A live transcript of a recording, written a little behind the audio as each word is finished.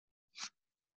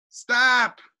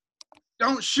Stop.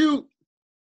 Don't shoot.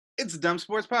 It's a Dumb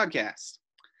Sports Podcast.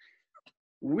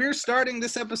 We're starting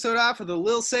this episode off with a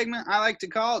little segment I like to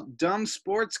call Dumb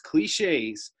Sports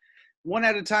Clichés. One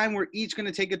at a time, we're each going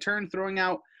to take a turn throwing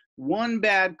out one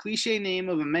bad cliche name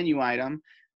of a menu item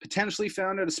potentially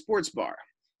found at a sports bar.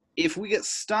 If we get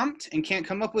stumped and can't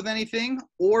come up with anything,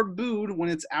 or booed when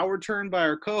it's our turn by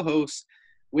our co-hosts,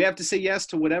 we have to say yes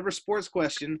to whatever sports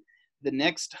question the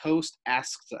next host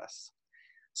asks us.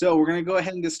 So we're going to go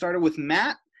ahead and get started with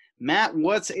Matt. Matt,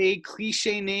 what's a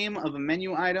cliche name of a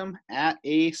menu item at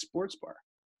a sports bar?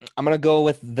 I'm going to go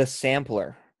with the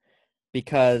sampler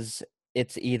because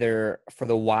it's either for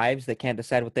the wives that can't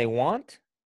decide what they want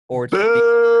or it's Boo!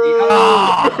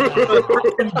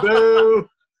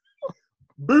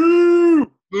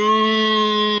 Boo!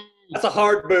 Boo! That's a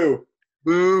hard boo.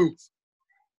 Boo.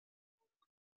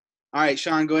 All right,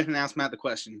 Sean, go ahead and ask Matt the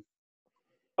question.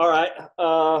 All right.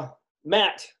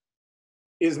 Matt,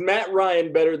 is Matt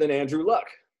Ryan better than Andrew Luck?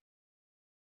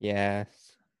 Yes.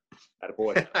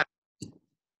 Attaboy. All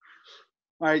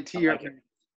right, T. I like it.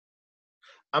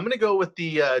 I'm going to go with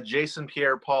the Jason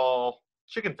Pierre-Paul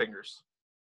chicken fingers.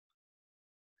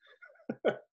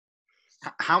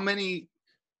 How many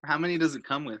does it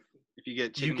come with if you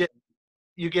get chicken?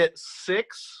 You get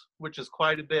 6, which is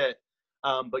quite a bit,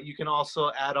 but you can also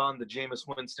add on the Jameis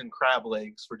Winston crab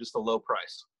legs for just a low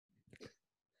price.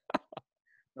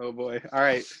 Oh, boy. All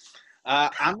right.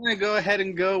 I'm going to go ahead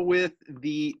and go with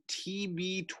the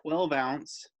TB 12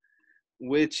 ounce,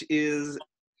 which is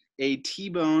a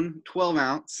T-bone 12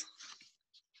 ounce.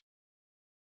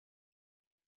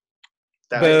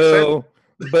 Boo.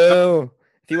 Boo.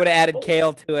 If you would have added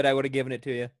kale to it, I would have given it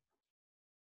to you.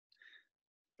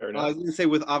 Fair I enough. was going to say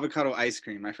with avocado ice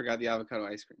cream. I forgot the avocado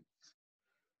ice cream.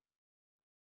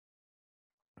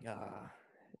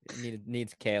 It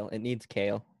needs kale. It needs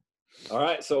kale. All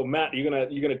right. So Matt, you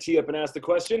gonna tee up and ask the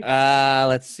question?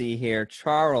 Let's see here.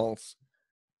 Charles.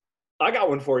 I got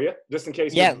one for you, just in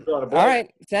case. Yeah. You throw out a All blank.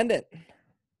 right. Send it.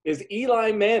 Is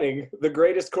Eli Manning the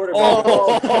greatest quarterback of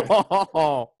all time?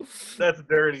 Oh. That's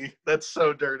dirty. That's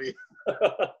so dirty.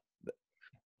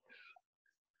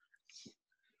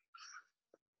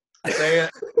 Say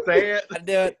it. Say it. I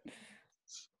do it.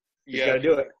 You gotta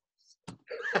do it.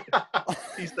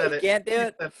 He said it. Can't do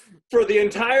it. For the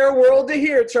entire world to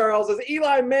hear, Charles, is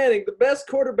Eli Manning the best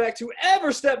quarterback to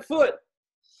ever step foot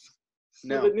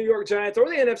No. for the New York Giants or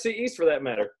the NFC East for that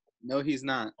matter? No, he's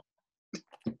not.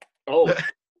 Oh.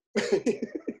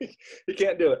 He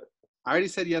can't do it. I already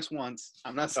said yes once.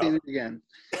 I'm not saying it again.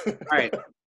 All right.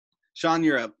 Sean,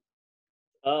 you're up.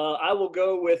 I will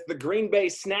go with the Green Bay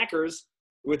Snackers,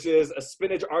 which is a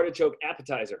spinach artichoke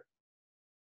appetizer.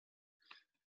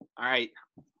 All right.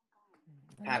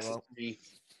 Pass it to me.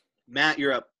 Matt,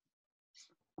 you're up.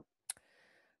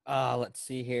 Let's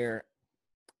see here.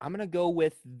 I'm gonna go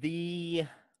with the.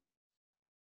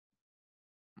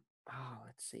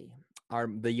 Let's see.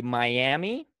 The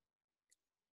Miami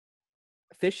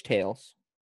fishtails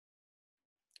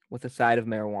with a side of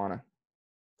marijuana.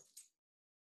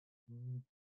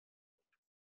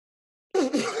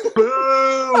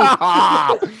 Boo!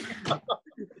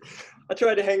 I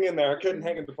tried to hang in there. I couldn't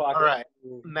hang in the pocket. All right.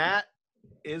 Matt,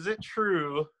 is it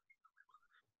true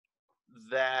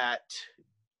that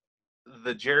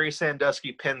the Jerry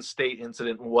Sandusky Penn State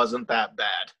incident wasn't that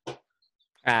bad?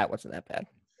 It wasn't that bad.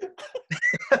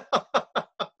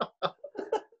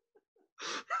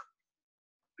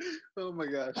 Oh, my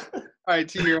gosh. All right,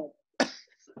 T, you're up.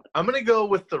 I'm going to go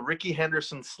with the Ricky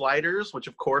Henderson sliders, which,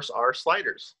 of course, are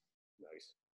sliders.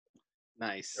 Nice.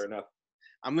 Nice. Fair enough.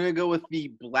 I'm going to go with the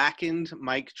blackened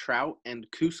Mike Trout and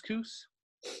couscous.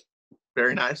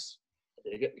 Very nice.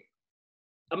 Dig it.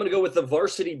 I'm going to go with the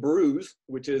Varsity Brews,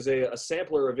 which is a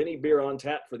sampler of any beer on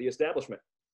tap for the establishment.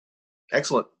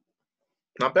 Excellent.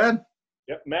 Not bad.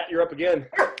 Yep. Matt, you're up again.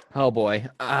 Oh boy.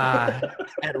 At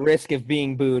risk of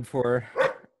being booed for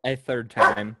a third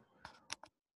time.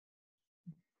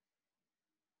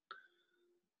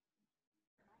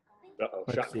 Uh-oh,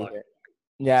 Let's shot see clock. here.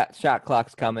 Yeah, shot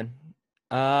clock's coming.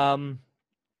 Let's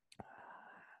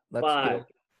 5, go.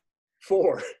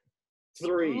 4,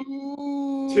 3,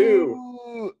 Ooh.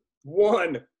 2,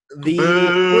 1.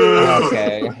 Boo.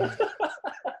 Okay.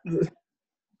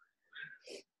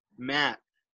 Matt,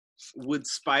 would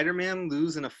Spider-Man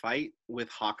lose in a fight with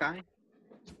Hawkeye?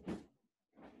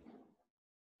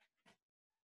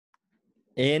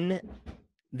 In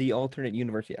the alternate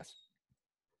universe, yes.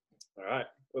 All right.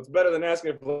 Well, it's better than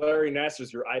asking if Larry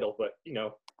Nassar's your idol, but, you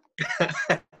know.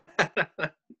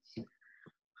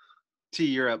 T,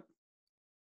 you're up.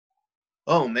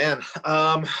 Oh, man.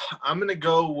 I'm going to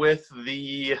go with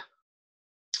the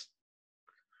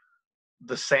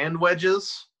the sand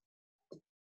wedges,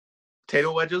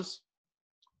 potato wedges.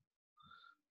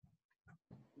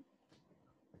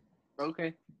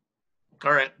 Okay.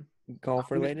 All right.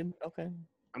 Golf related? Okay.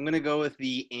 I'm going to go with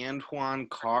the Antoine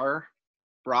Carr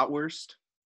bratwurst.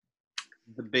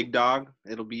 The big dog.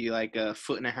 It'll be like a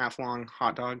 1.5 foot long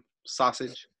hot dog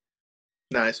sausage.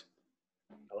 Nice.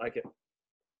 I like it.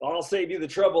 I'll save you the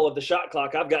trouble of the shot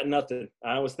clock. I've got nothing.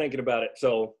 I was thinking about it,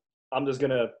 so I'm just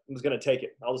gonna take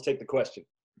it. I'll just take the question.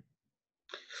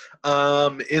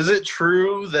 Is it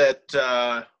true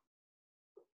that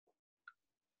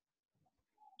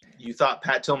you thought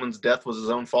Pat Tillman's death was his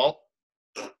own fault?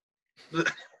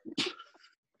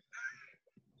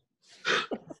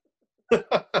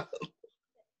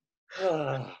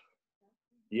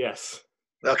 Yes.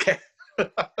 Okay.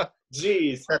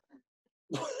 Jeez.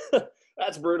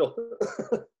 That's brutal.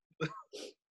 All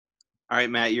right,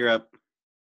 Matt, you're up.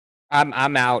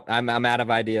 I'm out. I'm out of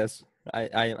ideas.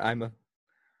 I'm a.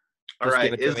 All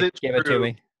right. Is it Give it to true?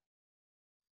 me.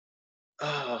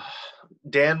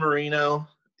 Dan Marino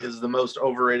is the most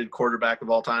overrated quarterback of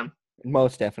all time.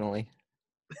 Most definitely.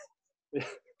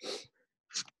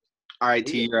 All right,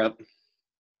 T, you're up.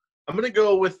 I'm gonna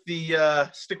go with the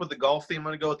stick with the golf theme. I'm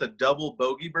gonna go with the double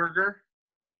bogey burger.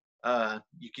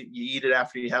 You eat it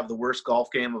after you have the worst golf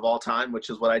game of all time,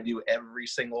 which is what I do every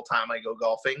single time I go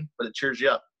golfing. But it cheers you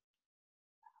up.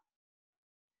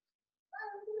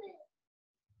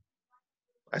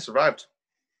 I survived.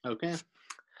 Okay.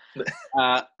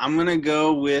 I'm going to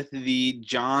go with the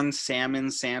John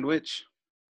Salmon sandwich.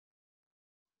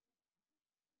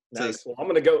 Nice. Well, I'm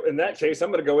going to go, in that case, I'm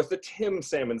going to go with the Tim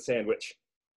Salmon sandwich.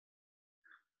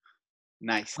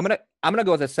 Nice. I'm gonna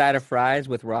go with a side of fries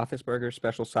with Roethlisberger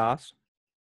special sauce.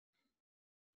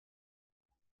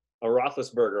 A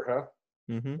Roethlisberger, huh?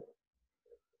 Mm-hmm.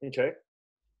 Okay.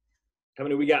 How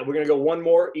many we got? We're going to go one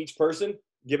more each person.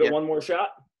 Give it one more shot.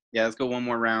 Yeah, let's go one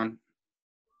more round.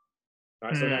 All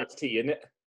right, so now it's T, isn't it?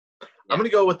 I'm going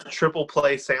to go with the triple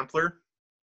play sampler.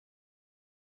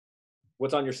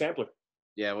 What's on your sampler?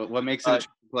 Yeah, what makes it a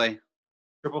triple play?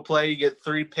 Triple play, you get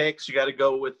 3 picks. You got to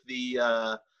go with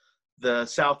the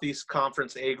Southeast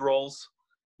Conference egg rolls.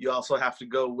 You also have to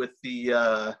go with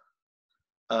the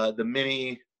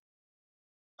mini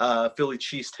Philly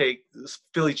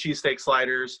cheesesteak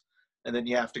sliders, and then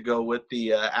you have to go with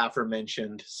the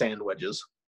aforementioned sandwiches.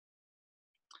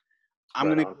 I'm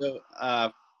gonna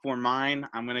go for mine.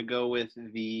 I'm gonna go with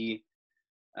the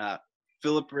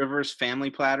Phillip Rivers family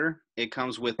platter. It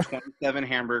comes with 27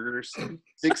 hamburgers,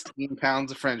 16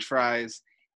 pounds of French fries,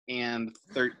 and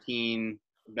 13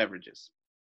 beverages.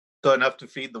 So enough to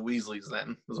feed the Weasleys,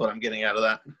 then, is what I'm getting out of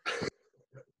that.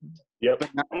 Yep.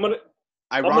 I'm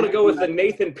gonna go with the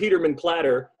Nathan Peterman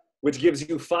platter, which gives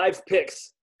you 5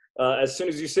 picks as soon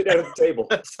as you sit down at the table.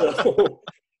 So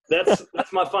that's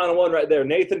my final one right there.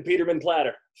 Nathan Peterman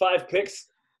platter, 5 picks.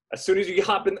 As soon as you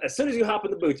hop in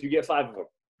the booth, you get 5 of them.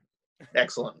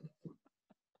 Excellent.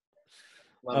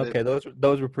 Love Okay, it.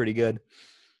 those were pretty good.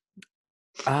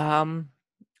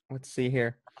 Let's see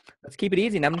here. Let's keep it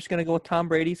easy. And I'm just gonna go with Tom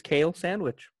Brady's kale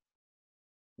sandwich.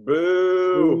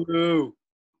 Boo! Ooh.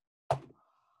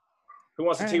 Who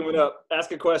wants to team it up?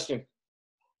 Ask a question.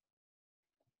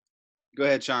 Go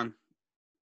ahead, Sean.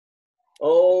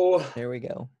 Oh, There we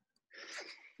go.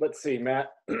 let's see,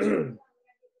 Matt.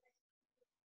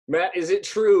 Matt, is it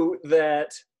true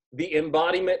that the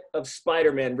embodiment of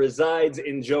Spider-Man resides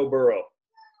in Joe Burrow?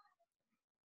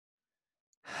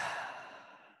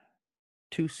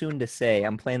 Too soon to say.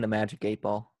 I'm playing the Magic 8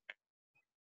 Ball.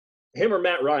 Him or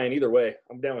Matt Ryan, either way.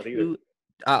 I'm down with either.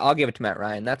 I'll give it to Matt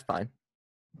Ryan. That's fine.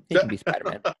 He can be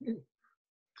Spider-Man.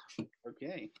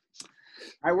 Okay.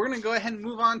 All right, we're going to go ahead and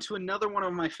move on to another one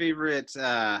of my favorite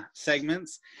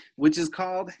segments, which is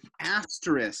called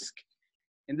Asterisk.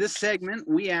 In this segment,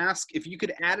 we ask if you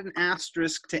could add an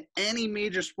asterisk to any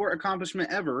major sport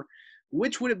accomplishment ever,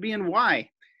 which would it be and why?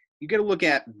 You got to look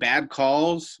at bad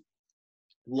calls,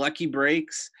 lucky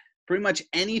breaks, pretty much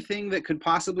anything that could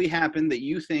possibly happen that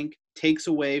you think takes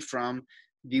away from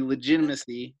the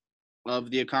legitimacy of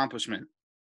the accomplishment.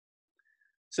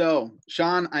 So,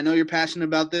 Sean, I know you're passionate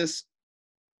about this.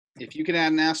 If you could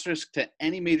add an asterisk to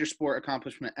any major sport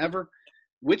accomplishment ever,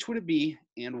 which would it be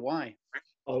and why?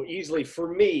 Oh, easily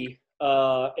for me.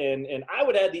 And I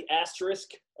would add the asterisk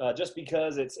just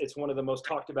because it's one of the most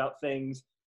talked about things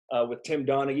with Tim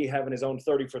Donaghy having his own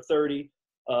 30 for 30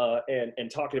 and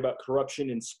talking about corruption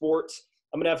in sports.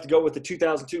 I'm going to have to go with the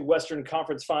 2002 Western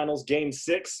Conference Finals Game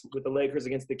 6 with the Lakers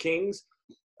against the Kings.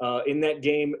 In that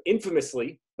game,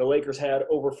 infamously, the Lakers had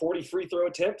over 40 free throw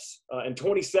attempts and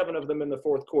 27 of them in the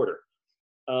fourth quarter.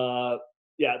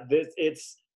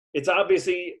 it's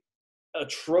obviously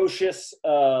atrocious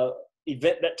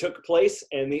event that took place,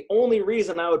 and the only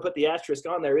reason I would put the asterisk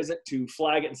on there isn't to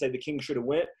flag it and say the Kings should have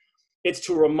went. It's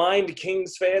to remind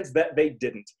Kings fans that they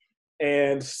didn't.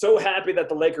 And so happy that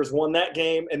the Lakers won that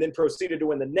game and then proceeded to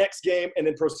win the next game and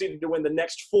then proceeded to win the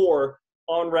next 4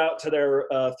 en route to their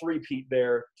three-peat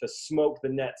there to smoke the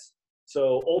Nets.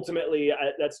 So ultimately,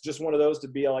 that's just one of those to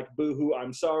be like, boo-hoo,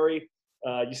 I'm sorry.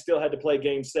 You still had to play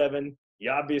Game 7.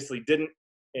 You obviously didn't.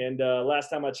 And last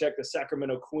time I checked, the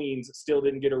Sacramento Queens still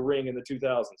didn't get a ring in the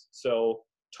 2000s. So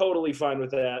totally fine with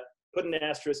that. Put an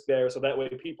asterisk there so that way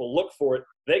people look for it.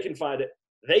 They can find it.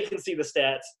 They can see the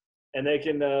stats. And they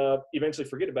can eventually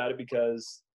forget about it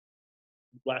because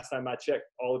last time I checked,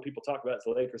 all the people talk about is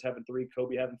the Lakers having 3,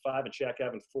 Kobe having 5, and Shaq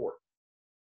having 4.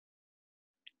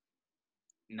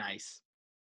 Nice.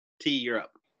 T, you're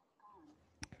up.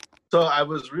 So I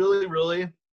was really, really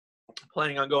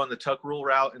planning on going the Tuck Rule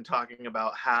route and talking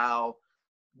about how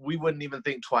we wouldn't even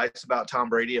think twice about Tom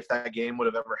Brady if that game would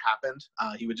have ever happened.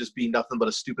 He would just be nothing but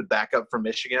a stupid backup from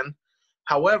Michigan.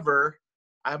 However,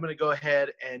 I'm going to go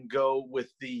ahead and go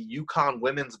with the UConn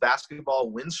women's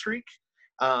basketball win streak.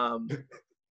 I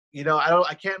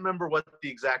can't remember what the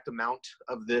exact amount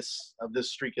of this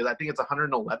streak is. I think it's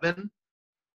 111,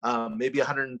 maybe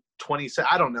 120.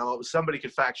 I don't know. Somebody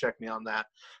could fact check me on that.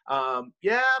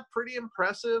 Yeah, pretty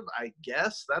impressive, I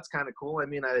guess. That's kind of cool. I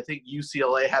mean, I think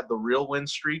UCLA had the real win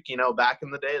streak, back in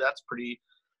the day.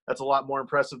 That's a lot more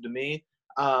impressive to me.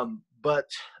 But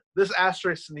this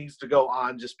asterisk needs to go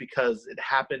on just because it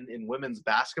happened in women's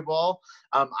basketball.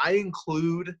 I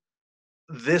include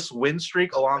this win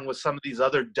streak along with some of these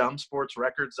other dumb sports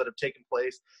records that have taken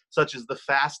place, such as the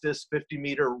fastest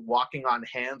 50-meter walking on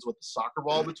hands with the soccer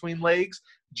ball between legs.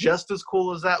 Just as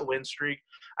cool as that win streak.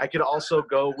 I could also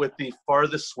go with the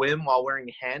farthest swim while wearing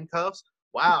handcuffs.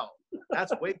 Wow,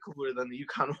 that's way cooler than the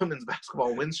UConn women's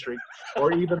basketball win streak,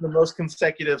 or even the most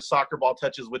consecutive soccer ball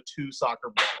touches with 2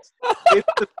 soccer balls. It's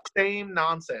the same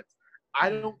nonsense. I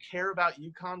don't care about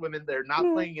UConn women. They're not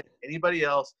playing against anybody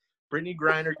else. Brittany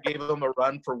Griner gave them a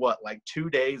run for 2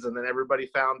 days, and then everybody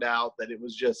found out that it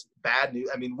was just bad news.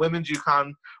 I mean,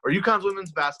 UConn's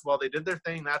women's basketball, they did their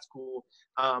thing. That's cool.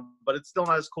 But it's still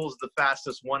not as cool as the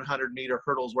fastest 100-meter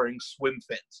hurdles wearing swim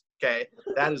fins. Okay,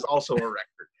 that is also a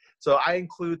record. So I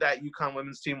include that UConn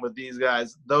women's team with these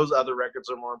guys. Those other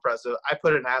records are more impressive. I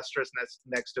put an asterisk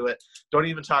next to it. Don't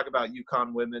even talk about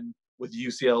UConn women with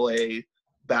UCLA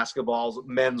basketball's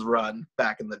men's run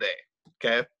back in the day.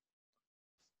 Okay.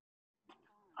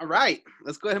 All right,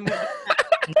 let's go ahead and move on.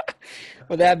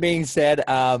 With that being said,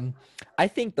 I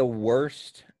think the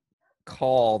worst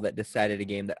call that decided a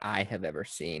game that I have ever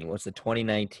seen was the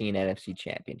 2019 NFC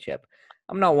Championship.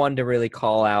 I'm not one to really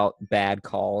call out bad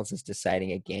calls as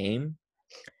deciding a game,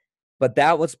 but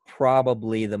that was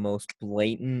probably the most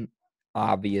blatant,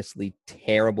 obviously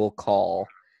terrible call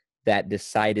that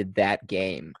decided that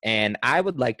game. And I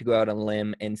would like to go out on a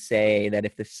limb and say that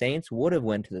if the Saints would have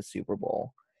went to the Super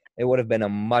Bowl, it would have been a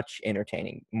much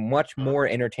more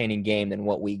entertaining game than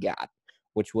what we got,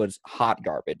 which was hot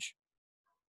garbage.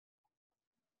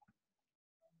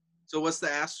 So what's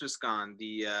the asterisk on?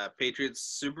 The Patriots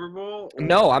Super Bowl?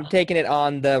 No, I'm taking it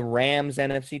on the Rams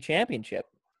NFC Championship.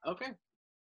 Okay.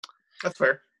 That's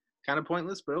fair. Kind of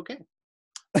pointless, but okay.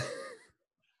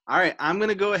 All right, I'm going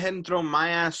to go ahead and throw my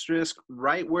asterisk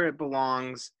right where it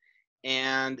belongs,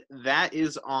 and that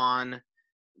is on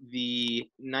the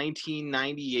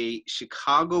 1998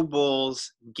 Chicago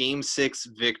Bulls Game 6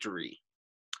 victory.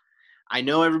 I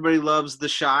know everybody loves the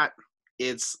shot.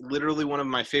 It's literally one of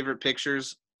my favorite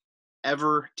pictures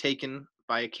ever taken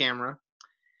by a camera.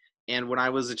 And when I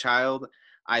was a child,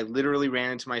 I literally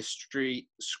ran into my street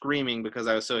screaming because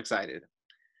I was so excited.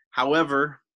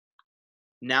 However,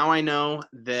 now I know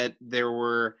that there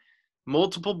were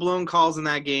multiple blown calls in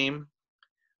that game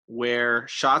where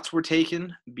shots were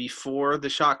taken before the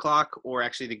shot clock, or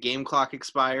actually the game clock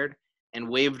expired, and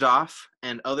waved off,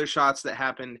 and other shots that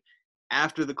happened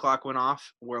after the clock went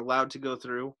off were allowed to go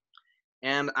through.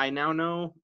 And I now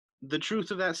know the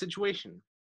truth of that situation.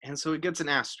 And so it gets an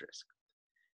asterisk.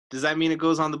 Does that mean it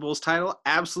goes on the Bulls title?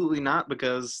 Absolutely not,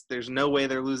 because there's no way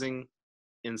they're losing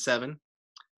in 7.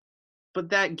 But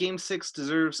that Game 6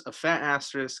 deserves a fat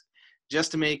asterisk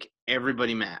just to make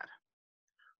everybody mad.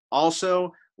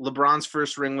 Also, LeBron's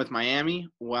first ring with Miami,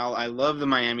 while I love the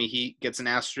Miami Heat, gets an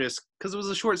asterisk because it was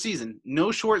a short season. No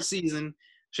short season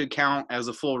should count as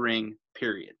a full ring,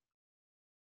 period.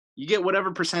 You get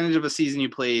whatever percentage of a season you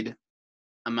played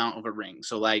amount of a ring.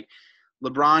 So,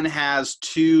 LeBron has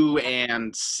 2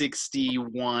 and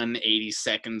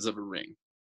 61/82 of a ring.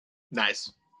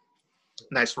 Nice.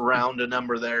 Nice round a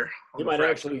number there. He might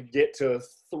actually get to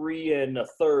 3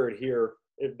 1/3 here.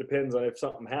 It depends on if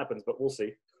something happens, but we'll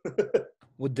see.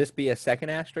 Would this be a second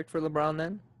asterisk for LeBron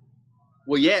then?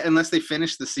 Well, yeah, unless they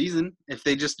finish the season. If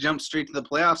they just jump straight to the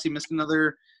playoffs, he missed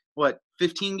another,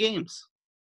 15 games.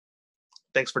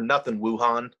 Thanks for nothing,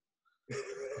 Wuhan.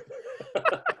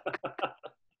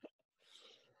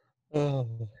 Oh.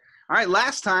 All right,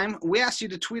 last time we asked you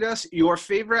to tweet us your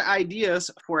favorite ideas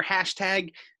for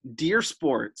hashtag Deer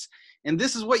Sports. And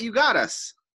this is what you got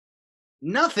us.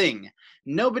 Nothing.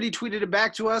 Nobody tweeted it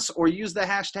back to us or used the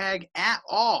hashtag at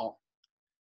all.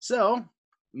 So,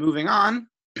 moving on,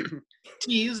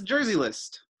 T's jersey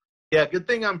list. Yeah, good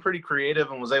thing I'm pretty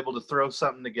creative and was able to throw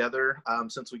something together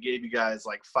since we gave you guys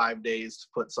like 5 days to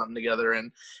put something together.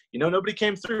 And, nobody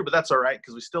came through, but that's all right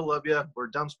because we still love you. We're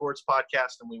a Dumb Sports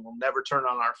Podcast, and we will never turn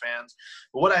on our fans.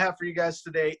 But what I have for you guys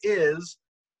today is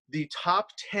the top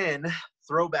 10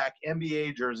 throwback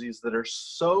NBA jerseys that are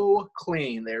so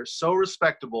clean, they're so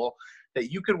respectable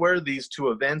that you could wear these to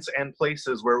events and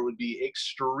places where it would be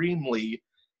extremely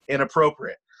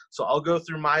inappropriate. So I'll go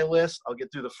through my list. I'll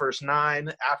get through the first 9.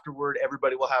 Afterward,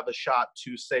 everybody will have a shot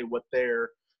to say what their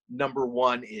number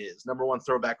 1 is, number 1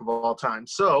 throwback of all time.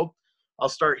 So I'll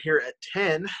start here at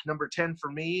 10. Number 10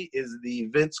 for me is the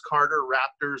Vince Carter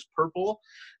Raptors purple.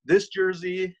 This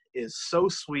jersey is so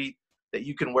sweet that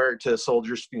you can wear it to a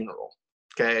soldier's funeral.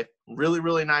 Okay, really,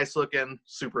 really nice looking,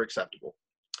 super acceptable.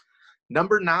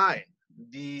 Number 9,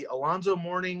 the Alonzo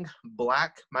Mourning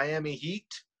Black Miami Heat.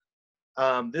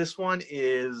 This one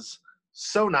is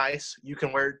so nice, you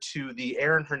can wear it to the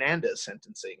Aaron Hernandez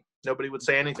sentencing. Nobody would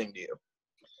say anything to you.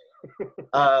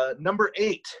 Number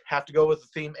 8, have to go with the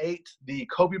theme 8, the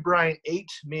Kobe Bryant 8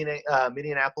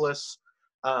 Minneapolis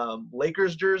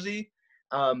Lakers jersey.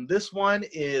 This one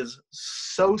is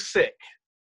so sick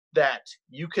that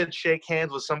you could shake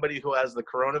hands with somebody who has the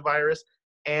coronavirus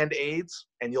and AIDS,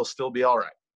 and you'll still be all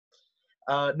right.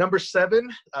 Number 7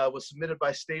 was submitted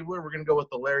by Stabler. We're going to go with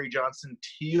the Larry Johnson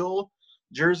teal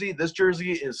jersey. This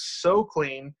jersey is so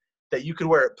clean that you could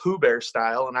wear it Pooh Bear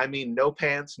style, and I mean no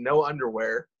pants, no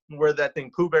underwear. Wear that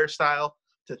thing Pooh Bear style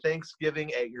to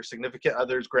Thanksgiving at your significant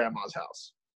other's grandma's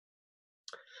house.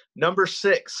 Number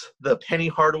 6, the Penny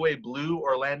Hardaway blue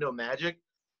Orlando Magic.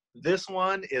 This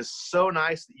one is so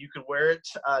nice that you could wear it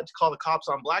to call the cops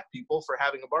on black people for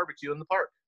having a barbecue in the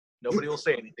park. Nobody will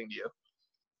say anything to you.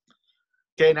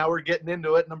 Okay, now we're getting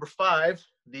into it. Number 5,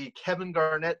 the Kevin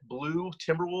Garnett blue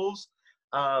Timberwolves.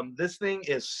 This thing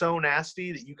is so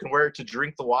nasty that you can wear it to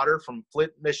drink the water from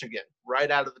Flint, Michigan, right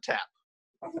out of the tap.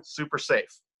 Super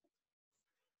safe.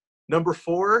 Number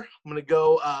 4, I'm going to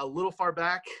go a little far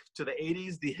back to the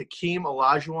 80s, the Hakeem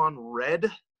Olajuwon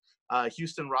red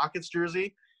Houston Rockets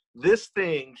jersey. This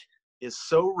thing is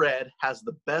so red, has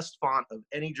the best font of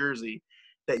any jersey,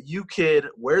 that you could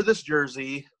wear this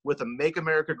jersey with a Make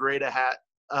America Great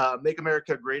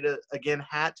Again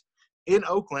hat in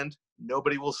Oakland.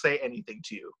 Nobody will say anything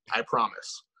to you, I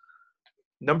promise.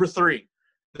 Number 3,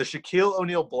 the Shaquille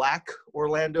O'Neal black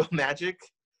Orlando Magic.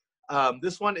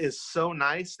 This one is so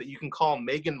nice that you can call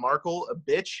Meghan Markle a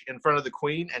bitch in front of the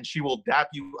Queen, and she will dap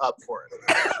you up for it.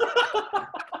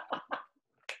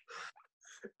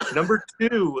 Number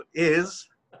 2 is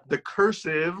the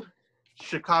cursive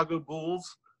Chicago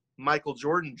Bulls Michael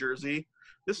Jordan jersey.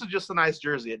 This is just a nice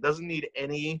jersey. It doesn't need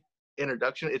any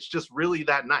introduction. It's just really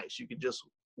that nice. You can just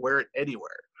wear it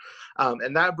anywhere.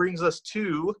 And that brings us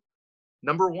to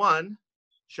number 1.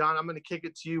 Sean, I'm going to kick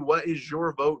it to you. What is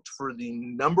your vote for the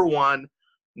number 1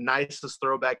 nicest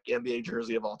throwback NBA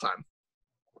jersey of all time?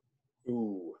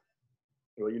 Ooh.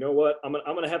 Well, you know what? I'm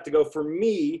gonna have to go for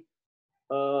me.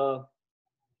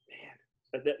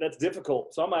 That's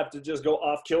difficult. So I'm gonna have to just go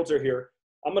off kilter here.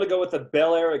 I'm gonna go with the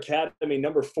Bel Air Academy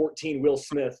number 14, Will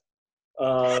Smith.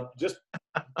 And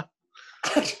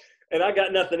I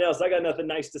got nothing else. I got nothing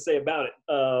nice to say about it.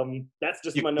 That's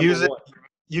just my number 1.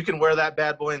 You can wear that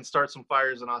bad boy and start some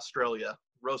fires in Australia.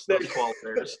 Roast those koala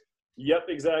bears. Yep,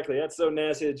 exactly. That's so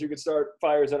nasty that you could start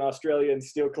fires in Australia and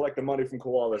still collect the money from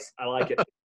koalas. I like it.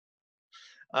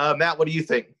 Matt, what do you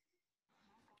think?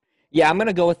 Yeah, I'm going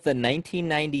to go with the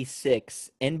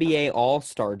 1996 NBA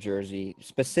All-Star jersey,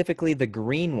 specifically the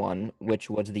green one, which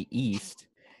was the East.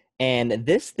 And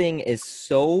this thing is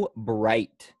so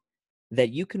bright that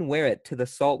you can wear it to the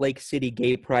Salt Lake City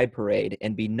Gay Pride Parade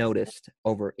and be noticed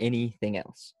over anything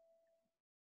else.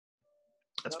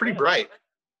 That's pretty bright.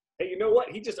 Hey, you know what?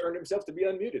 He just earned himself to be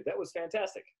unmuted. That was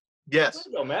fantastic. Yes.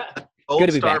 There you go, Matt.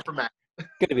 Gold star for Matt.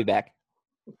 Good to be back.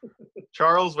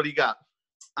 Charles, what do you got?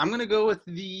 I'm going to go with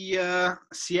the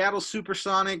Seattle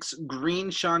Supersonics green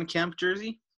Sean Kemp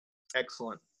jersey.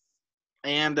 Excellent.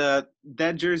 And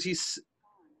that jersey's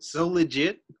so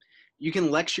legit. You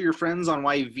can lecture your friends on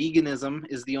why veganism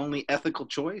is the only ethical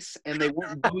choice, and they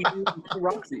won't boo you and throw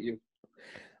rocks at you.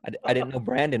 I didn't know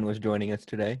Brandon was joining us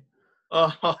today.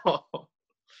 Oh,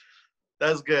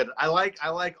 that's good. I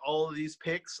like all of these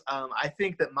picks. I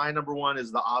think that my number one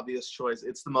is the obvious choice.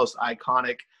 It's the most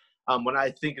iconic. When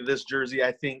I think of this jersey,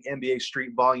 I think NBA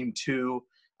Street Volume 2.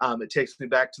 It takes me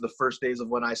back to the first days of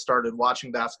when I started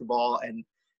watching basketball, and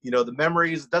the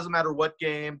memories. It doesn't matter what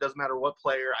game, doesn't matter what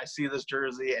player. I see this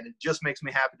jersey, and it just makes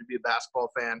me happy to be a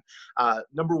basketball fan.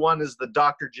 Number one is the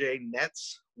Dr. J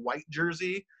Nets white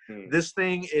jersey. This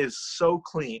thing is so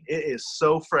clean. It is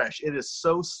so fresh. It is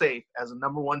so safe as a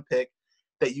number one pick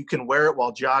that you can wear it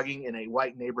while jogging in a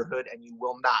white neighborhood, and you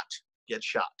will not get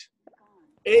shot.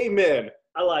 Amen.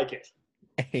 I like it.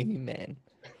 Amen.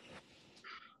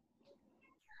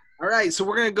 All right, so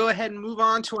we're going to go ahead and move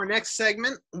on to our next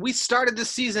segment. We started the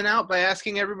season out by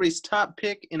asking everybody's top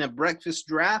pick in a breakfast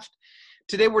draft.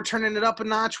 Today we're turning it up a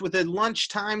notch with a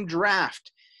lunchtime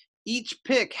draft. Each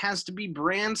pick has to be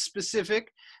brand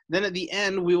specific. Then at the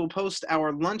end, we will post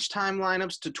our lunchtime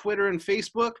lineups to Twitter and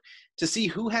Facebook to see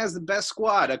who has the best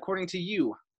squad, according to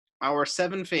you, our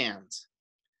 7 fans.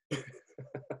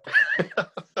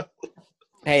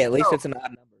 Hey, at least it's an odd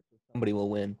number, so somebody will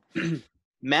win.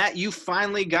 Matt, you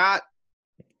finally got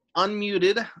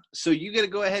unmuted, so you get to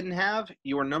go ahead and have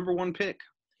your number one pick.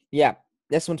 Yeah,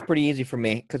 this one's pretty easy for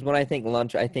me because when I think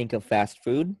lunch, I think of fast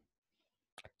food.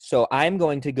 So I'm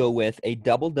going to go with a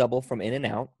double-double from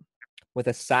In-N-Out with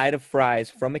a side of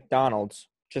fries from McDonald's,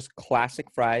 just classic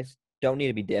fries, don't need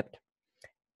to be dipped,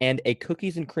 and a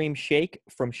cookies and cream shake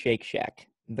from Shake Shack,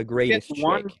 the greatest Get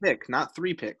one shake. pick, not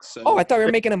 3 picks. So. Oh, I thought you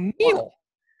were making a meal.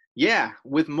 Yeah,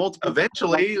 with multiple.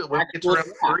 Eventually, when it's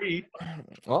around 3.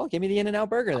 Well, give me the In-N-Out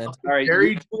burger then. All right,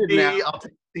 Harry you're D, now. I'll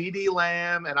take CD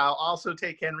Lamb, and I'll also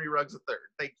take Henry Ruggs III.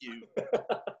 Thank you.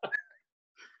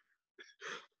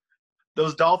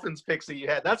 Those Dolphins picks that you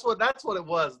had, that's what it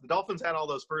was. The Dolphins had all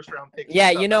those first-round picks. Yeah,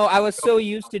 I was so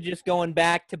used to just going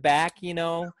back to back,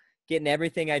 getting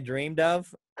everything I dreamed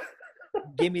of.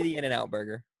 Give me the In-N-Out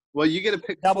burger. Well, you get a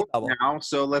pick Double now,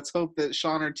 so let's hope that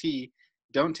Sean or T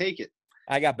don't take it.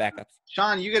 I got backups.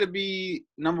 Sean, you got to be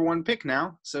number one pick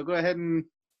now, so go ahead and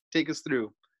take us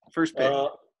through. First pick.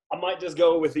 I might just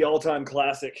go with the all-time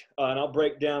classic, and I'll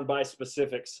break down by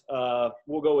specifics.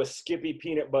 We'll go with Skippy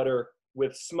peanut butter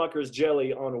with Smucker's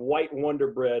jelly on white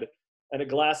Wonder Bread and a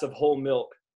glass of whole milk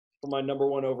for my number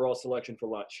one overall selection for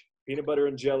lunch. Peanut butter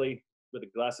and jelly with a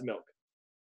glass of milk.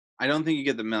 I don't think you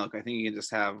get the milk. I think you can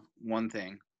just have one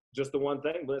thing. Just the one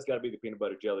thing, but it's got to be the peanut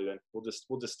butter jelly then. We'll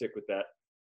just stick with that.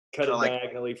 Cut it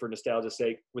diagonally for nostalgia's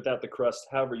sake, without the crust,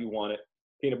 however you want it.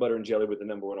 Peanut butter and jelly with the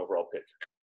number one overall pick.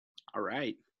 All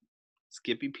right.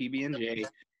 Skippy, PB&J.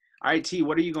 All right, T,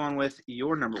 what are you going with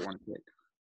your number one pick?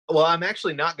 Well, I'm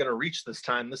actually not going to reach this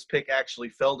time. This pick actually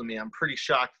fell to me. I'm pretty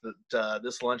shocked that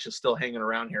this lunch is still hanging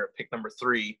around here at pick number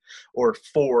 3 or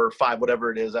 4 or 5,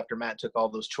 whatever it is, after Matt took all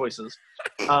those choices.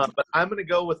 But I'm going to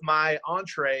go with my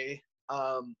entree,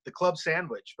 the club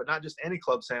sandwich, but not just any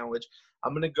club sandwich.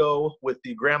 I'm going to go with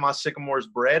the Grandma Sycamore's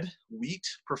bread, wheat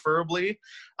preferably.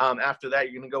 After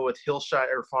that, you're going to go with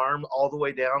Hillshire Farm all the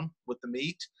way down with the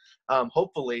meat.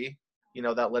 Hopefully,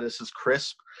 that lettuce is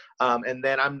crisp. And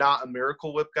then I'm not a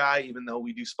Miracle Whip guy, even though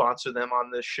we do sponsor them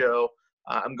on this show.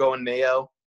 I'm going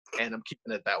mayo, and I'm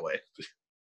keeping it that way.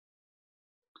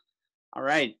 All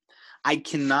right. I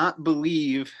cannot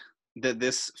believe that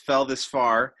this fell this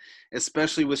far,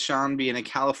 especially with Sean being a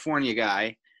California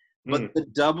guy. But the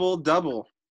double-double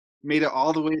made it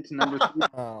all the way to number 3.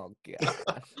 Oh,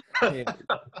 gosh.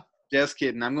 Just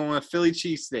kidding. I'm going with Philly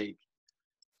cheesesteak.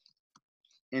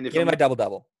 And Give me my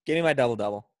double-double. Give me my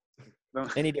double-double.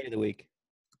 Any day of the week.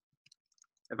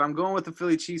 If I'm going with the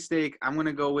Philly cheesesteak, I'm going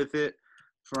to go with it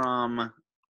from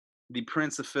the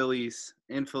Prince of Phillies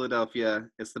in Philadelphia.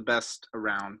 It's the best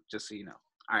around, just so you know.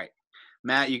 All right.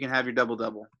 Matt, you can have your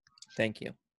double-double. Thank you.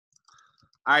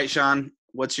 All right, Sean,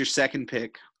 what's your second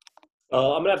pick? I'm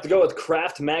going to have to go with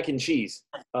Kraft mac and cheese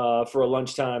for a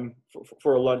lunchtime,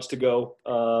 for a lunch to go.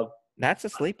 That's a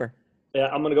sleeper. Yeah,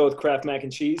 I'm going to go with Kraft mac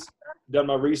and cheese. Done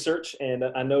my research, and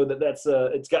I know that's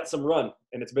it's got some run,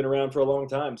 and it's been around for a long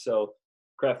time. So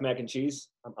Kraft mac and cheese,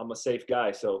 I'm a safe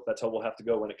guy, so that's how we'll have to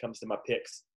go when it comes to my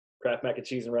picks. Kraft mac and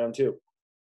cheese in round 2.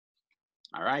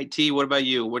 All right, T, what about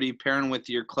you? What are you pairing with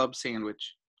your club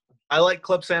sandwich? I like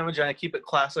club sandwich, and I keep it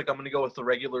classic. I'm going to go with the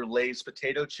regular Lay's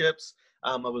potato chips.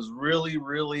 I was really,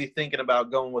 really thinking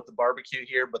about going with the barbecue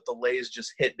here, but the Lay's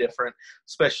just hit different,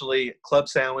 especially club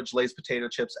sandwich, Lay's potato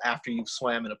chips after you've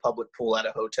swam in a public pool at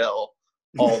a hotel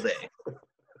all day.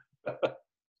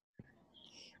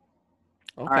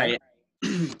 All Okay.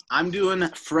 right. I'm doing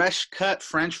fresh cut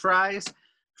French fries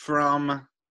from.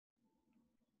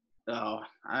 Oh,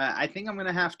 I think I'm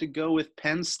gonna have to go with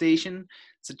Penn Station.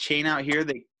 It's a chain out here.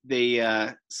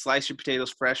 They slice your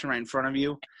potatoes fresh and right in front of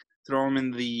you, throw them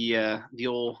in the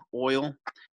old oil,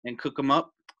 and cook them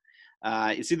up.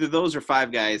 It's either those or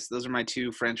Five Guys. Those are my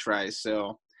two French fries.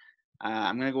 So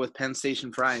I'm gonna go with Penn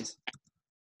Station fries.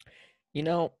 You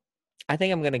know, I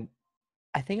think I'm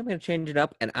gonna change it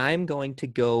up, and I'm going to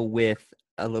go with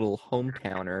a little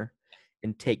hometowner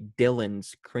and take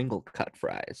Dylan's Kringle cut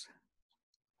fries.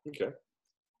 Okay,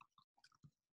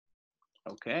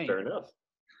 Okay. fair enough.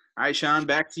 All right, Sean,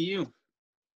 back to you.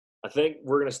 I think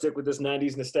we're going to stick with this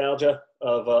 90s nostalgia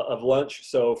of lunch.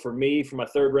 So for me, for my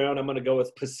third round, I'm going to go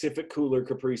with Pacific Cooler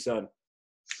Capri Sun.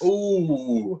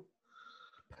 Ooh,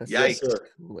 Pacific Yes, sir.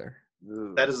 Cooler.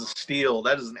 that is a steal.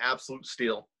 That is an absolute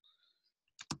steal.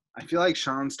 I feel like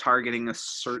Sean's targeting a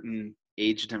certain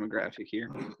age demographic here.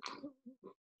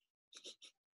 All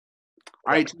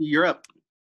right, you're up.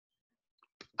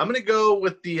 I'm going to go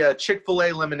with the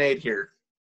Chick-fil-A lemonade here.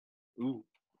 Ooh.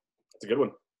 That's a good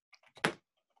one.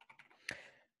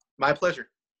 My pleasure.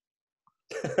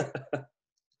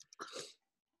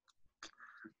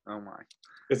 Oh my.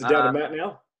 Is it down to Matt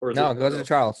now? Or is No, it goes to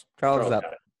Charles. Charles is up.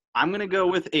 got it. I'm gonna go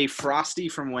with a Frosty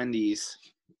from Wendy's.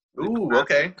 The Ooh,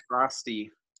 classic okay.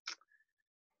 Frosty.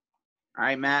 All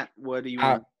right, Matt, what do you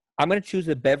want? I'm going to choose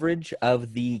a beverage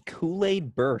of the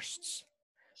Kool-Aid Bursts.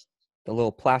 The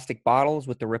little plastic bottles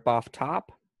with the rip-off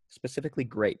top, specifically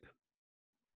grape.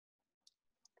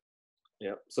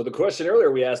 Yeah. So the question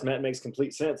earlier we asked Matt makes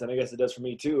complete sense, and I guess it does for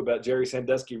me too, about Jerry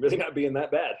Sandusky really not being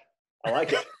that bad. I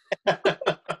like it.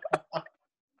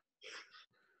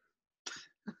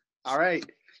 All right,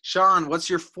 Sean, what's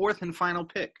your fourth and final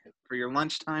pick for your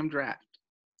lunchtime draft?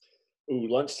 Ooh,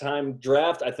 lunchtime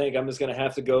draft. I think I'm just going to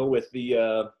have to go with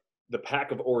the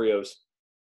pack of Oreos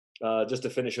just to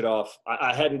finish it off.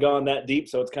 I hadn't gone that deep,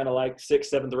 so it's kind of like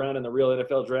 6th, 7th round in the real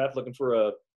NFL draft, looking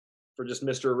for just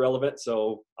Mr. Irrelevant.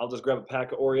 So I'll just grab a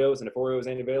pack of Oreos, and if Oreos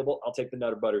ain't available, I'll take the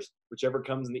Nutter Butters, whichever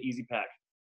comes in the easy pack.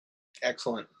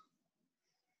 Excellent.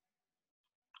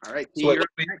 All right, So you're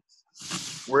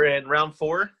we're in round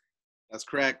 4. that's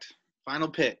correct. Final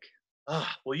pick.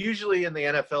 Well, usually in the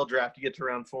NFL draft, you get to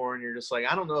round 4 and you're just like,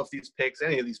 I don't know if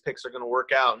any of these picks are going to work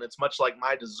out. And it's much like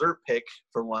my dessert pick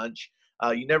for lunch.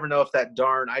 You never know if that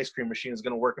darn ice cream machine is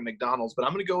going to work at McDonald's, but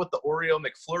I'm going to go with the Oreo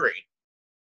McFlurry.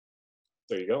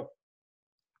 There you go.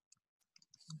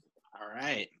 All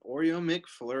right, Oreo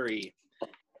McFlurry.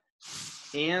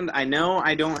 And I know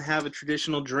I don't have a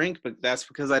traditional drink, but that's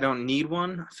because I don't need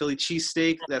one. Philly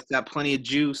cheesesteak, that's got plenty of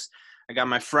juice. I got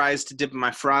my fries to dip in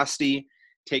my Frosty.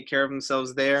 Take care of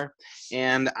themselves there.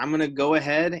 And I'm going to go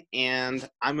ahead and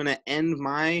I'm going to end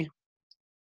my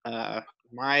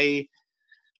my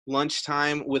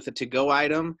lunchtime with a to-go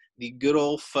item, the good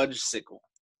old fudge sickle.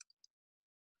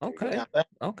 Okay.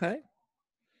 Okay.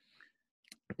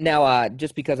 Now,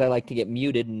 just because I like to get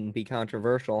muted and be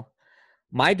controversial,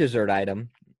 my dessert item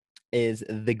is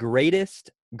the greatest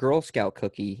Girl Scout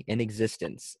cookie in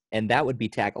existence, and that would be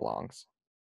tagalongs.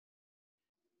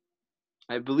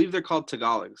 I believe they're called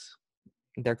Tagalogs.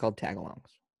 They're called tagalongs.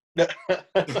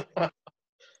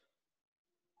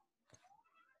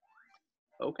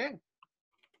 Okay.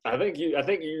 I think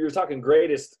you're talking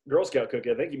greatest Girl Scout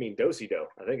cookie. I think you mean Do-si-do.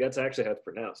 I think that's actually how it's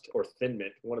pronounced, or Thin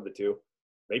Mint, one of the two.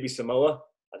 Maybe Samoa.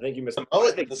 I think you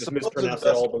just mispronounced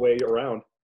that all the way around.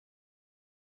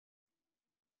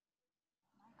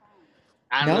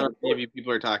 I don't No. know what maybe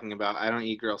people are talking about. I don't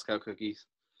eat Girl Scout cookies.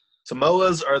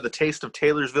 Samoas are the taste of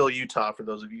Taylorsville, Utah, for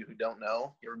those of you who don't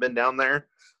know. You ever been down there?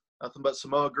 Nothing but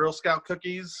Samoa Girl Scout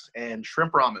cookies and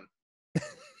shrimp ramen.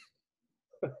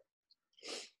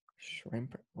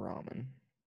 Shrimp ramen.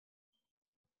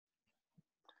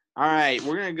 All right,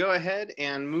 we're going to go ahead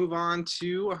and move on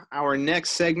to our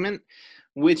next segment,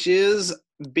 which is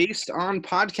based on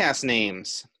podcast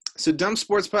names. So Dumb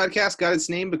Sports Podcast got its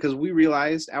name because we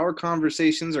realized our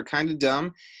conversations are kind of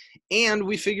dumb, and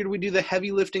we figured we'd do the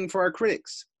heavy lifting for our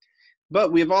critics.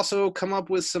 But we have also come up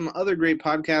with some other great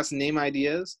podcast name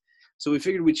ideas, so we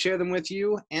figured we'd share them with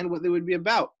you and what they would be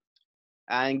about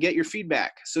and get your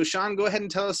feedback. So Sean, go ahead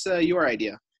and tell us your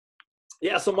idea.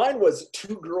 Yeah, so mine was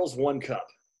 2 Girls, 1 Cup.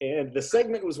 And the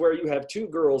segment was where you have 2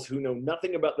 girls who know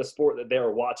nothing about the sport that they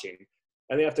are watching,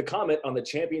 and they have to comment on the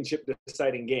championship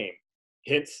deciding game.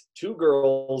 Hence, 2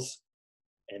 girls,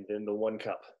 and then the 1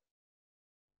 cup.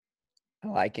 I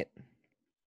like it.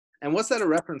 And what's that a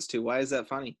reference to? Why is that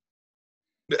funny?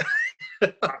 You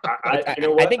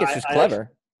know what? I think it's just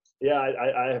clever.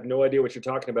 I have no idea what you're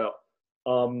talking about.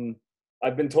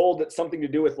 I've been told it's something to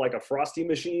do with like a frosty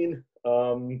machine.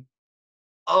 Yeah,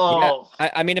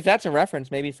 I mean, if that's a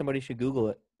reference, maybe somebody should Google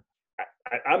it.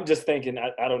 I'm just thinking,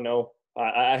 I don't know.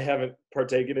 I haven't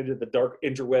partaken into the dark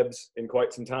interwebs in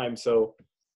quite some time, so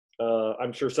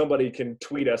I'm sure somebody can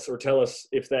tweet us or tell us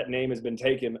if that name has been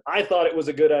taken. I thought it was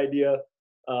a good idea.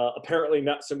 Apparently,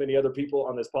 not so many other people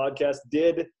on this podcast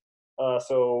did.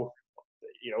 So,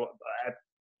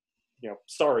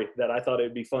 sorry that I thought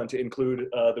it'd be fun to include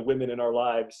the women in our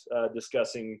lives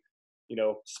discussing,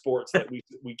 sports that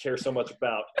we care so much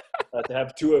about. To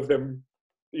have two of them,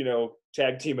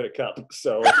 tag team at a cup.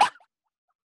 So,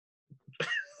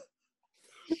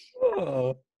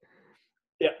 Oh.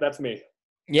 yeah, that's me.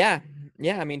 Yeah.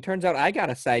 I mean, turns out I got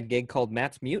a side gig called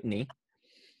Matt's Mutiny.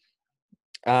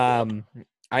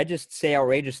 I just say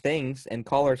outrageous things, and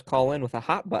callers call in with a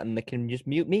hot button that can just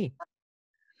mute me.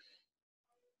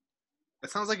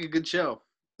 That sounds like a good show.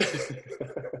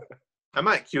 I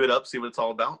might cue it up, see what it's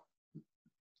all about.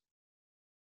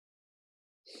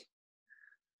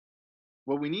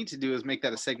 What we need to do is make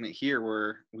that a segment here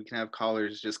where we can have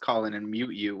callers just call in and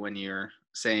mute you when you're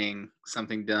saying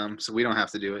something dumb, so we don't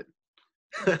have to do it.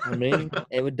 I mean,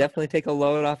 it would definitely take a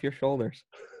load off your shoulders.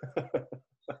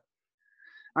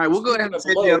 All right, we'll go ahead and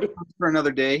save the other ones for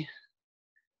another day.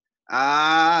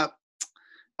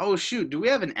 Oh, shoot. Do we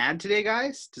have an ad today,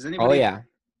 guys? Does anybody? Oh, yeah.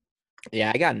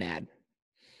 Yeah, I got an ad.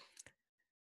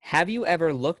 Have you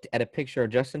ever looked at a picture of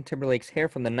Justin Timberlake's hair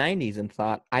from the 90s and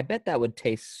thought, I bet that would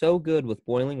taste so good with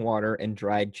boiling water and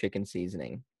dried chicken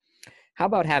seasoning? How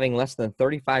about having less than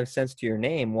 35 cents to your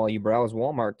name while you browse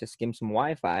Walmart to skim some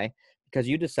Wi-Fi because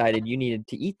you decided you needed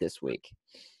to eat this week?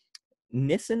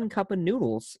 Nissin Cup of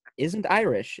Noodles isn't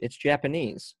Irish, it's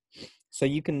Japanese. So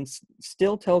you can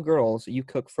still tell girls you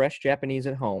cook fresh Japanese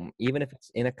at home, even if it's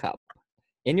in a cup,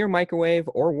 in your microwave,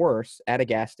 or worse, at a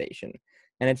gas station.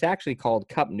 And it's actually called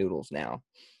cup noodles now.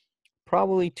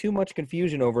 Probably too much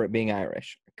confusion over it being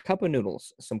Irish. Cup of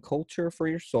noodles, some culture for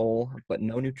your soul, but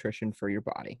no nutrition for your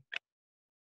body.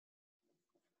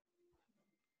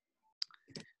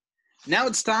 Now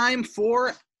it's time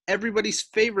for everybody's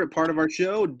favorite part of our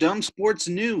show, Dumb Sports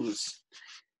News.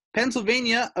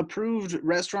 Pennsylvania approved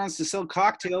restaurants to sell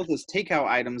cocktails as takeout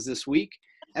items this week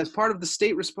as part of the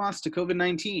state response to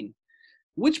COVID-19.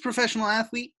 Which professional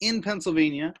athlete in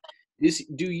Pennsylvania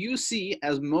do you see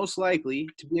as most likely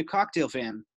to be a cocktail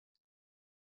fan?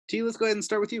 T, let's go ahead and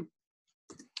start with you.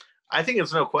 I think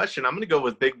it's no question. I'm going to go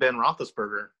with Big Ben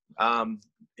Roethlisberger.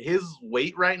 His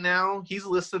weight right now, he's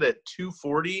listed at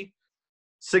 240,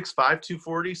 6'5",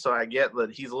 240, so I get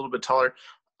that he's a little bit taller.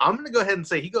 I'm going to go ahead and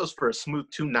say he goes for a smooth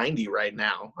 290 right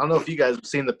now. I don't know if you guys have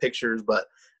seen the pictures, but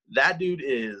that dude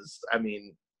is,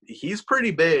 he's pretty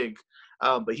big.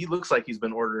 But he looks like he's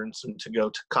been ordering some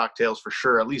to-go cocktails for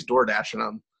sure, at least DoorDashing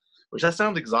them, which that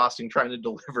sounds exhausting, trying to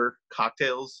deliver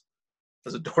cocktails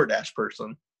as a DoorDash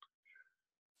person.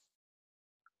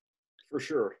 For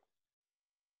sure.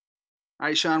 All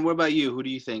right, Sean, what about you? Who do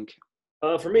you think?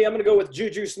 For me, I'm going to go with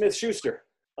Juju Smith-Schuster,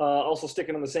 also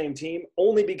sticking on the same team,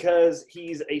 only because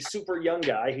he's a super young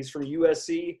guy. He's from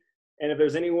USC, and if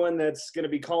there's anyone that's going to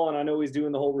be calling, I know he's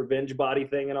doing the whole revenge body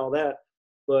thing and all that,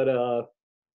 but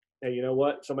hey, you know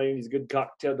what? Somebody needs a good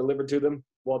cocktail delivered to them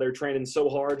while they're training so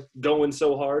hard, going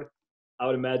so hard. I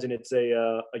would imagine it's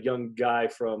a young guy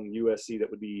from USC that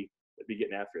would be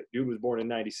getting after it. Dude was born in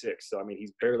 '96, so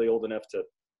he's barely old enough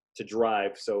to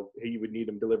drive, so he would need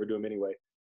them delivered to him anyway.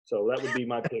 So that would be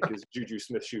my pick is Juju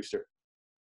Smith-Schuster.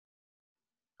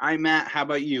 All right, Matt, how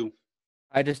about you?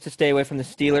 Just to stay away from the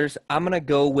Steelers, I'm going to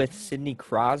go with Sidney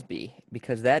Crosby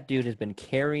because that dude has been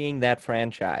carrying that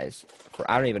franchise for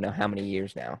I don't even know how many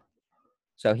years now.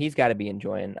 So he's got to be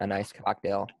enjoying a nice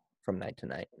cocktail from night to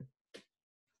night.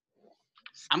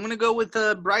 I'm going to go with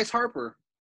Bryce Harper.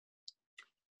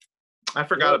 I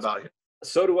forgot about him.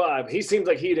 So do I. He seems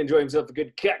like he'd enjoy himself a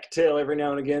good cocktail every now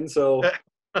and again, so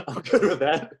I'm good with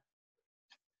that.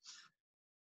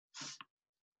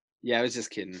 Yeah, I was just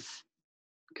kidding.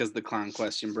 Because the clown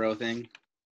question, bro thing.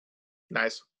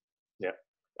 Nice. Yeah,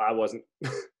 I wasn't.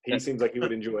 He seems like he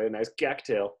would enjoy a nice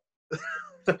cocktail.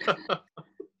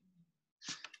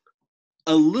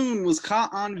 A loon was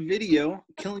caught on video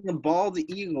killing a bald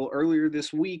eagle earlier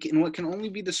this week in what can only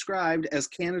be described as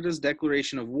Canada's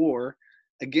declaration of war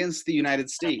against the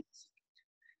United States.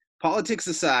 Politics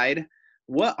aside,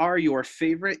 what are your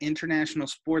favorite international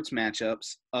sports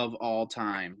matchups of all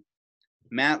time?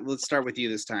 Matt, let's start with you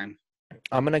this time.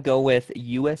 I'm going to go with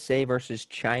USA versus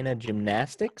China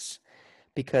gymnastics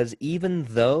because even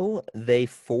though they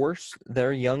force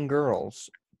their young girls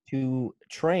to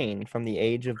train from the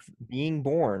age of being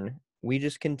born, we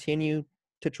just continue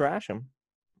to trash them.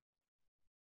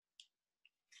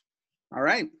 All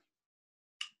right.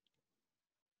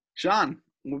 Sean,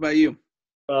 what about you?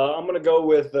 I'm going to go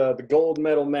with the gold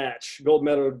medal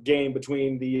game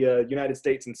between the United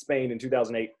States and Spain in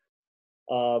 2008.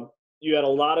 You had a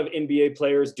lot of NBA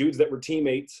players, dudes that were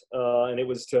teammates, and it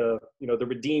was the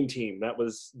Redeem Team. That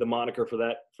was the moniker for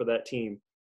that team.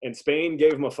 And Spain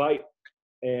gave them a fight.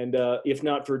 And if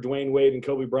not for Dwayne Wade and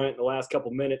Kobe Bryant in the last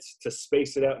couple minutes to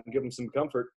space it out and give them some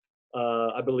comfort,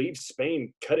 I believe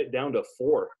Spain cut it down to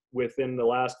 4 within the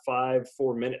last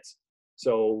 4 minutes.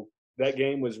 So that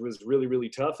game was really, really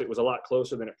tough. It was a lot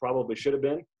closer than it probably should have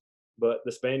been, but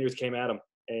the Spaniards came at them.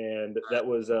 And that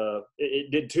was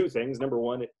it did 2 things. Number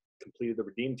one, it completed the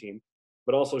Redeem Team,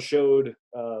 but also showed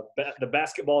the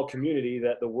basketball community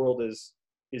that the world is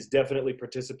definitely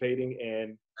participating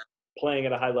and playing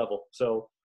at a high level. So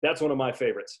that's one of my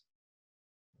favorites.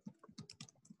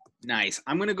 Nice.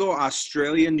 I'm going to go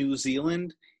Australia, New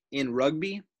Zealand in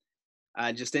rugby.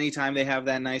 Just anytime they have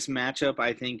that nice matchup,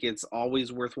 I think it's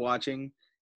always worth watching.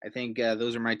 I think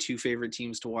those are my 2 favorite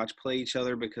teams to watch play each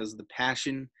other because of the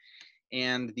passion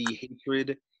and the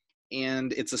hatred,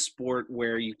 and it's a sport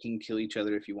where you can kill each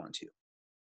other if you want to.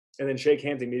 And then shake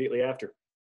hands immediately after.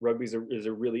 Rugby is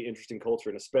a really interesting culture,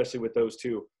 and especially with those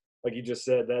 2. Like you just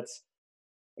said,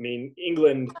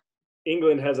 England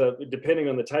has depending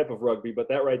on the type of rugby, but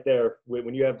that right there,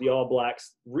 when you have the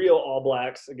real All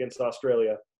Blacks against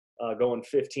Australia, going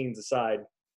 15s aside,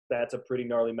 that's a pretty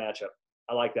gnarly matchup.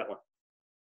 I like that one.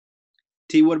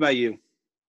 T, what about you?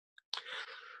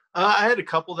 I had a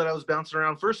couple that I was bouncing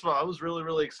around. First of all, I was really,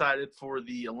 really excited for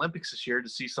the Olympics this year to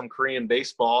see some Korean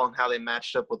baseball and how they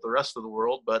matched up with the rest of the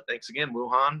world. But thanks again,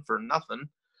 Wuhan, for nothing.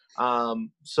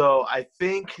 So I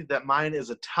think that mine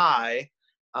is a tie.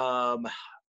 I'm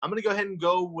going to go ahead and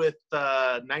go with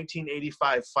the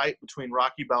 1985 fight between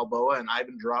Rocky Balboa and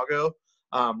Ivan Drago.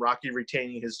 Rocky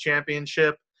retaining his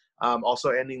championship. Also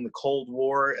ending the Cold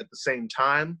War at the same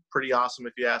time. Pretty awesome,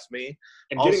 if you ask me.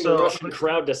 And getting the Russian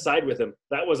crowd to side with him.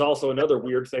 That was also another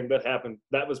weird thing that happened.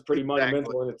 That was pretty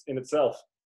monumental in itself.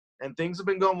 And things have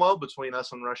been going well between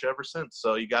us and Russia ever since.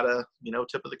 So you got to,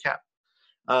 tip of the cap.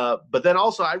 But then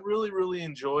also, I really, really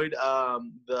enjoyed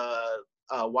the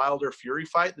Wilder Fury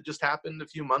fight that just happened a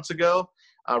few months ago,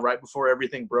 right before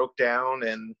everything broke down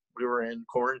and we were in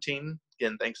quarantine.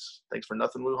 Again, thanks for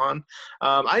nothing, Wuhan.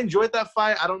 I enjoyed that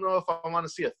fight. I don't know if I want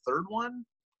to see a third one,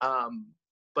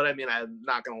 but I'm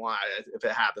not gonna lie. If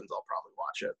it happens, I'll probably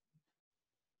watch it.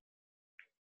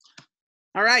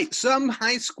 All right. Some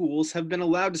high schools have been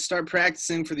allowed to start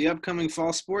practicing for the upcoming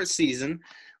fall sports season,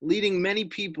 leading many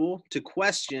people to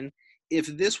question if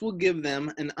this will give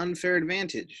them an unfair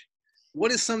advantage.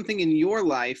 What is something in your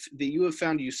life that you have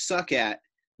found you suck at,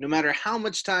 no matter how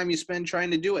much time you spend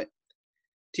trying to do it?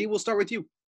 T, we'll start with you.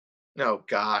 Oh,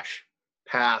 gosh.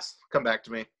 Pass. Come back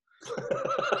to me.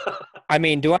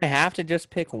 Do I have to just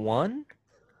pick one?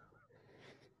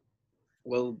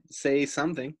 Well, say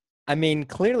something.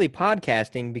 Clearly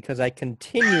podcasting because I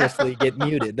continuously get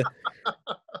muted.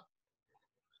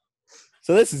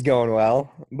 So this is going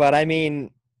well. But I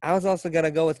was also going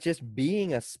to go with just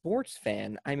being a sports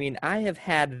fan. I have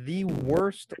had the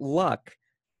worst luck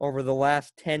over the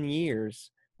last 10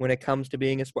 years when it comes to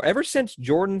being a sport. Ever since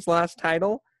Jordan's last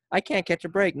title, I can't catch a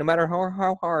break, no matter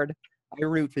how hard I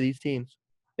root for these teams.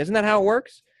 Isn't that how it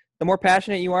works? The more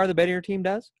passionate you are, the better your team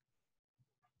does?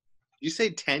 You say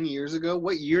 10 years ago?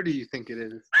 What year do you think it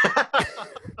is?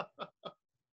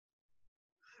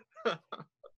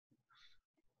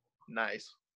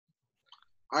 Nice.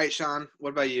 All right, Sean, what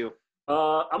about you?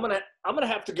 I'm gonna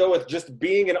have to go with just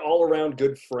being an all-around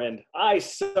good friend. I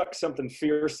suck something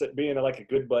fierce at being a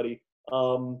good buddy.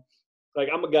 I'm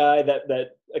a guy that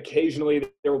occasionally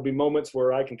there will be moments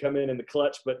where I can come in the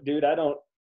clutch, but dude, I don't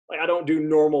do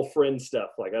normal friend stuff.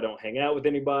 I don't hang out with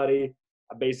anybody.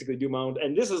 I basically do my own,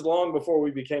 and this is long before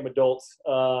we became adults.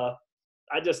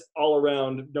 I just all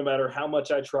around, no matter how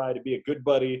much I try to be a good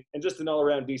buddy and just an all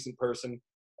around decent person,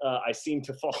 I seem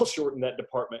to fall short in that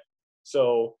department.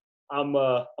 So I'm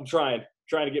trying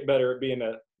to get better at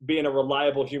being a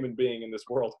reliable human being in this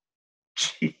world.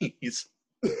 Jeez.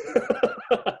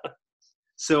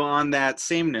 So on that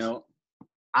same note,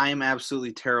 I am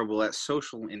absolutely terrible at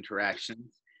social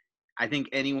interactions. I think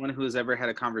anyone who has ever had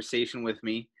a conversation with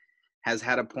me has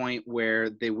had a point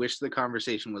where they wish the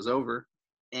conversation was over,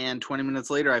 and 20 minutes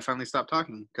later I finally stopped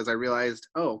talking because I realized,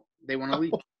 oh, they want to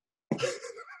leave.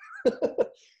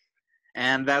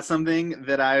 And that's something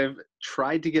that I've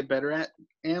tried to get better at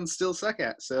and still suck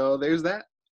at. So there's that.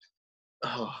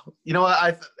 Oh, you know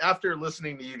what? After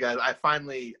listening to you guys, I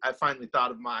finally thought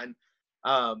of mine.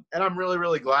 And I'm really,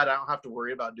 really glad I don't have to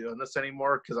worry about doing this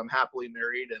anymore because I'm happily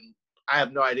married and I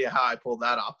have no idea how I pulled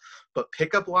that off. But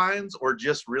pickup lines or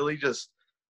just really just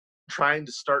trying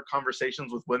to start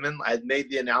conversations with women. I made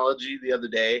the analogy the other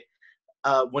day.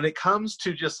 When it comes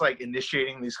to just like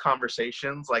initiating these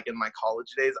conversations, like in my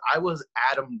college days, I was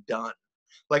Adam Dunn.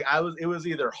 Like it was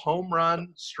either home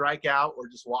run, strike out, or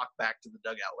just walk back to the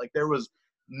dugout. Like there was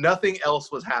nothing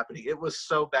else was happening. It was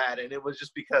so bad. And it was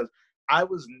just because I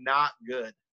was not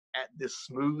good at this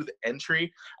smooth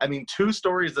entry. I mean, 2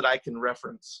 stories that I can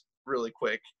reference really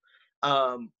quick.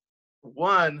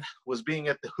 One was being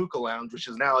at the Hookah Lounge, which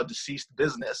is now a deceased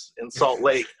business in Salt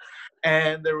Lake.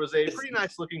 And there was a pretty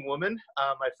nice looking woman.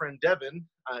 My friend Devin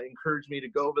encouraged me to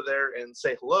go over there and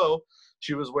say hello.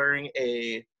 She was wearing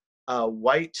a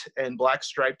white and black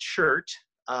striped shirt,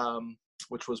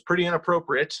 which was pretty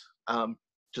inappropriate,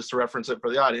 just to reference it for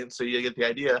the audience so you get the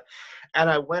idea. And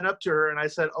I went up to her and I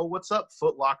said, "Oh, what's up,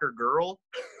 Foot Locker girl?"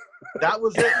 That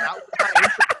was it. That was my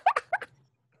intro.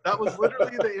 That was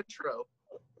literally the intro.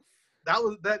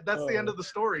 That's the end of the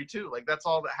story too. Like that's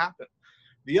all that happened.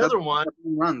 The other one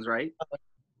runs, right?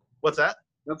 What's that?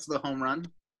 That's the home run.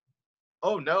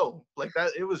 Oh no, like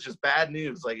that. It was just bad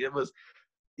news. Like it was,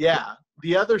 yeah.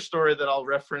 The other story that I'll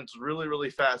reference really, really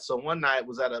fast. So one night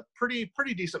was at a pretty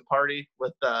decent party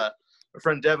with my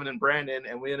friend Devin and Brandon,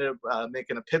 and we ended up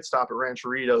making a pit stop at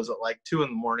Rancheritos at like 2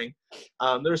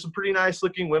 a.m. There's some pretty nice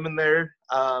looking women there.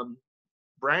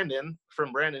 Brandon,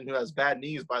 who has bad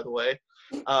knees, by the way,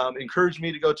 encouraged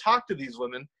me to go talk to these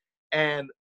women. And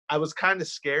I was kind of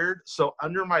scared. So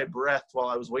under my breath, while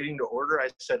I was waiting to order, I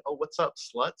said, "Oh, what's up,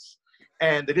 sluts?"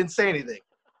 And they didn't say anything.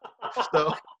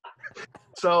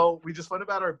 So we just went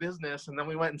about our business. And then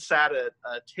we went and sat at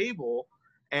a table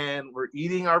and we're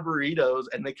eating our burritos,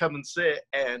 and they come and sit.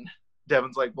 And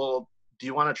Devin's like, "Well, do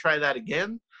you want to try that again?"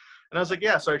 And I was like,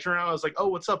 "Yeah." So I turned around, I was like, "Oh,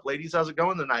 what's up, ladies? How's it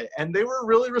going tonight?" And they were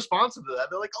really responsive to that.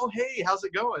 They're like, "Oh, hey, how's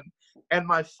it going?" And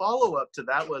my follow-up to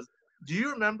that was, "Do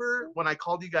you remember when I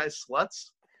called you guys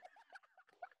sluts?"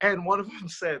 And one of them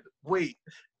said, "Wait,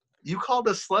 you called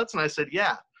us sluts?" And I said,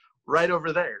 "Yeah, right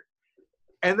over there."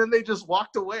 And then they just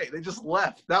walked away. They just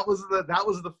left. That was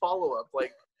the follow-up.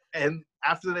 Like, and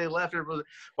after they left, everybody was like,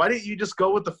 "Why didn't you just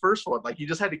go with the first one? Like, you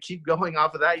just had to keep going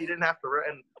off of that. You didn't have to."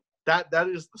 And that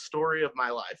is the story of my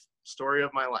life.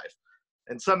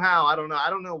 And somehow, I don't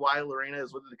know why Lorena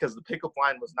is with it, because the pickup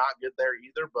line was not good there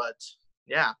either. But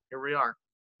yeah, here we are.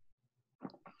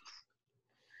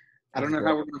 I don't know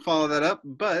how we're going to follow that up,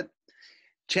 but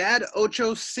Chad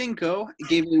Ochocinco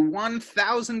gave a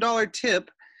 $1,000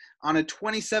 tip on a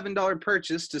 $27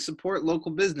 purchase to support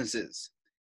local businesses,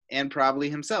 and probably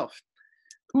himself.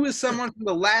 Who is someone from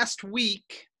the last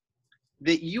week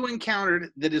that you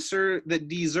encountered that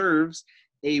deserves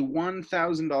a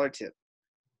 $1,000 tip?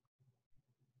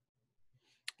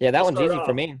 Yeah, that one's easy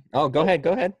for me. Oh, go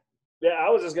ahead. Yeah, I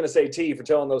was just going to say T for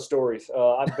telling those stories.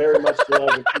 I'm very much glad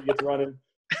when T gets running,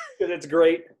 because it's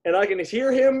great. And I can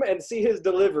hear him and see his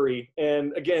delivery.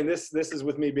 And again, this is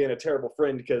with me being a terrible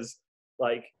friend, because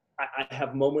like I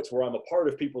have moments where I'm a part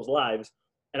of people's lives,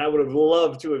 and I would have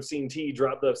loved to have seen T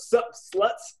drop the "sup,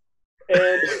 sluts."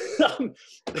 And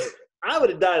I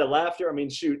would have died of laughter. I mean,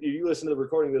 shoot, if you listen to the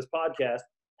recording of this podcast,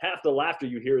 half the laughter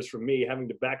you hear is from me having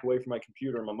to back away from my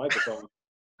computer and my microphone.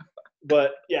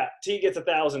 But yeah, T gets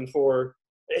 1,000 for.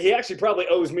 He actually probably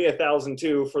owes me 1,000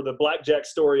 too for the blackjack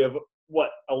story of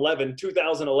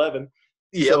 2011.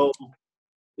 Yep. So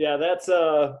yeah, that's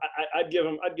I'd give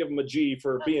him a G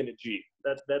for being a G.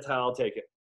 That's how I'll take it.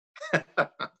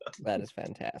 That is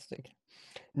fantastic.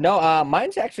 No,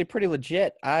 mine's actually pretty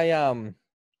legit. I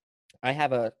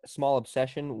have a small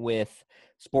obsession with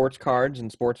sports cards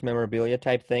and sports memorabilia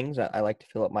type things. I like to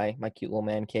fill up my cute little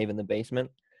man cave in the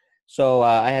basement. So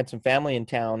I had some family in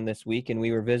town this week, and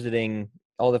we were visiting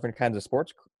all different kinds of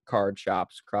sports card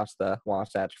shops across the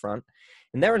Wasatch Front.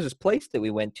 And there was this place that we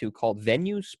went to called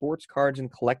Venue Sports Cards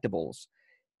and Collectibles.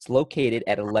 It's located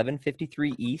at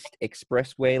 1153 East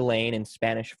Expressway Lane in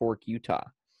Spanish Fork, Utah.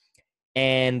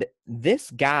 And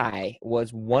this guy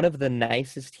was one of the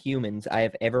nicest humans I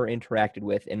have ever interacted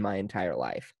with in my entire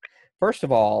life. First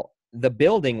of all, the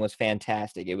building was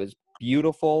fantastic. It was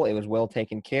beautiful. It was well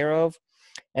taken care of.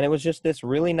 And it was just this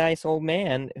really nice old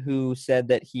man who said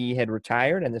that he had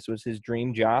retired and this was his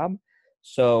dream job.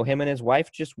 So him and his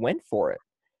wife just went for it.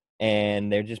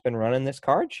 And they've just been running this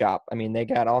card shop. I mean, they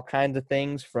got all kinds of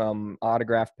things from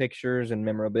autographed pictures and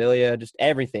memorabilia, just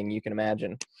everything you can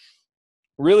imagine.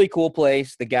 Really cool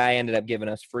place. The guy ended up giving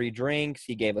us free drinks.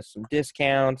 He gave us some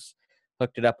discounts,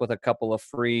 hooked it up with a couple of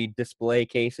free display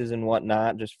cases and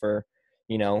whatnot just for,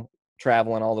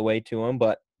 traveling all the way to him.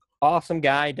 But awesome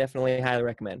guy. Definitely highly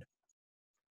recommend.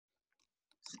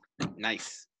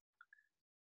 Nice.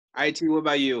 All right, T, what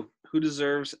about you? Who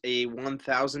deserves a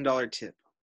 $1,000 tip?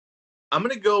 I'm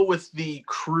going to go with the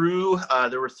crew.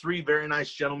 There were 3 very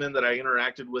nice gentlemen that I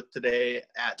interacted with today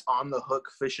at On the Hook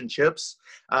Fish and Chips.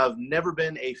 I've never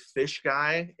been a fish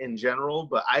guy in general,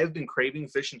 but I have been craving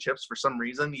fish and chips for some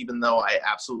reason, even though I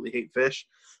absolutely hate fish.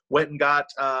 Went and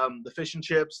got the fish and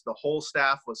chips. The whole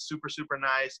staff was super, super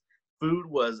nice. Food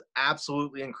was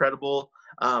absolutely incredible.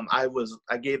 I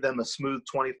gave them a smooth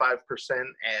 25%,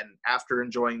 and after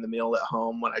enjoying the meal at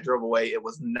home, when I drove away, it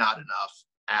was not enough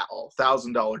at all.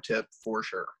 $1,000 tip for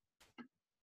sure.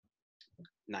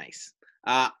 Nice.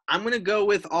 I'm going to go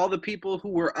with all the people who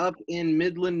were up in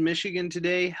Midland, Michigan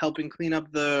today, helping clean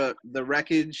up the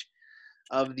wreckage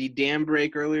of the dam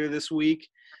break earlier this week.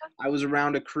 I was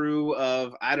around a crew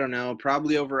of, I don't know,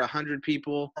 probably over 100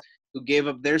 people who gave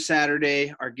up their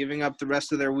Saturday, are giving up the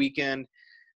rest of their weekend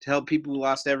to help people who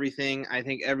lost everything. I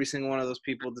think every single one of those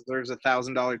people deserves a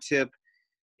 $1,000 tip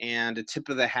and a tip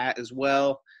of the hat as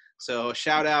well. So a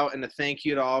shout out and a thank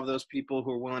you to all of those people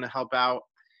who are willing to help out.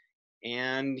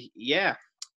 And yeah.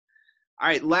 All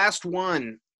right, last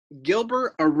one.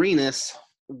 Gilbert Arenas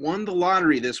won the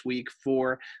lottery this week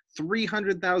for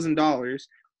 $300,000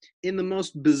 in the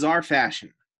most bizarre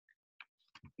fashion.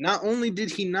 Not only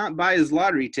did he not buy his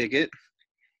lottery ticket,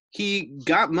 he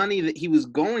got money that he was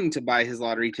going to buy his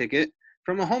lottery ticket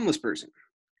from a homeless person.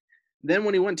 Then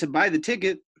when he went to buy the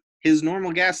ticket, his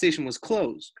normal gas station was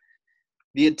closed.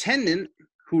 The attendant,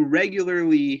 who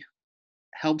regularly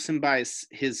helps him buy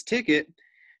his ticket,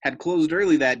 had closed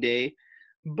early that day,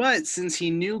 but since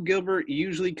he knew Gilbert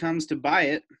usually comes to buy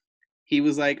it, he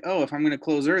was like, oh, if I'm going to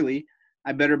close early,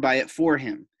 I better buy it for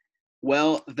him.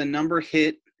 Well, the number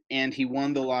hit, and he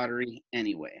won the lottery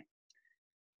anyway.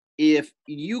 If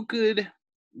you could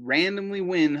randomly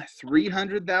win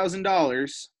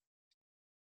 $300,000,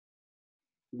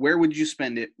 where would you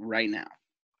spend it right now?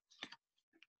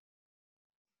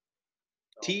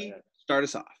 T, start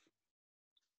us off.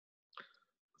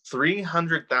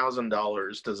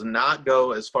 $300,000 does not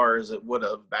go as far as it would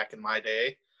have back in my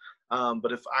day.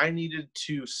 But if I needed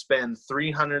to spend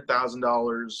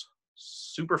 $300,000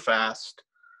 super fast,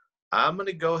 I'm going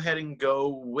to go ahead and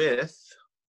go with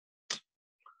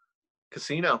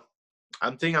casino.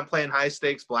 I'm playing high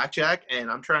stakes blackjack, and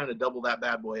I'm trying to double that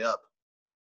bad boy up.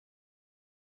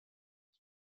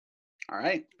 All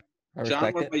right. I John,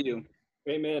 respect what it. about you?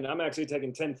 Hey, man, I'm actually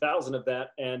taking 10,000 of that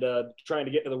and trying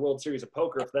to get to the World Series of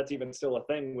Poker, if that's even still a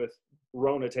thing with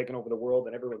Rona taking over the world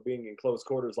and everyone being in close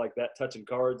quarters like that, touching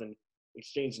cards and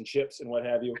exchanging chips and what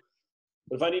have you.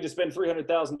 But if I need to spend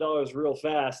 $300,000 real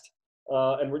fast,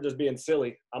 and we're just being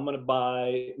silly, I'm going to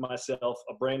buy myself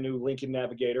a brand new Lincoln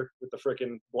Navigator with the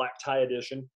freaking black tie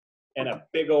edition and a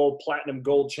big old platinum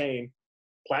gold chain.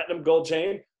 Platinum gold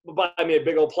chain? Buy me a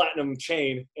big old platinum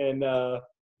chain and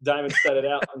diamond studded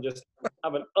out and just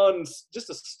have just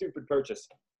a stupid purchase.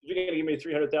 If you're going to give me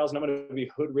 $300,000, I'm going to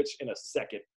be hood rich in a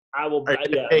second. I will. Are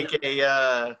you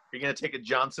going to take a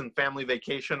Johnson family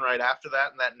vacation right after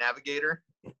that in that Navigator?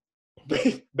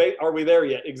 Are we there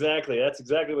yet? Exactly. That's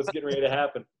exactly what's getting ready to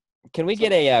happen. Can we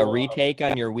get a retake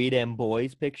on your We Dem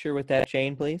Boys picture with that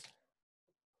chain, please?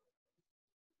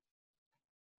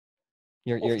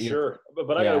 Sure,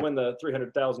 but I yeah. got to win the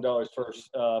 $300,000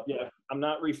 first. Yeah, I'm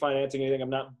not refinancing anything.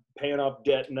 I'm not paying off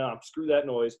debt. No, screw that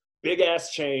noise. Big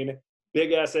ass chain,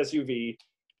 big ass SUV.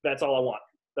 That's all I want.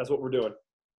 That's what we're doing.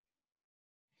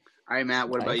 All right, Matt,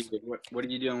 what about Nice. you? What are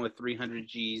you doing with 300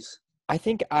 G's? I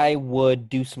think I would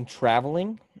do some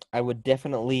traveling. I would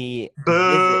definitely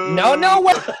Boo! No,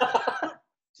 wait.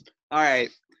 All right.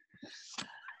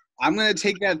 I'm going to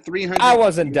take that 300 I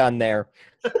wasn't done there.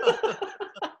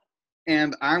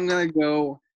 and I'm going to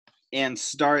go and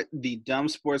start the Dumb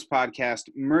Sports Podcast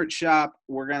merch shop.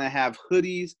 We're going to have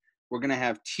hoodies. We're going to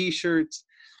have T-shirts.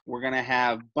 We're going to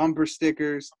have bumper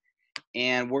stickers.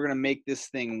 And we're going to make this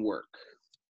thing work.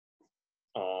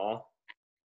 Aw.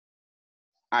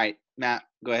 All right, Matt,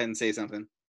 go ahead and say something.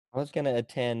 I was going to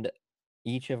attend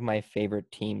each of my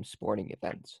favorite team sporting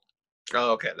events.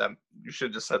 Oh, okay. You should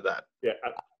have just said that. Yeah.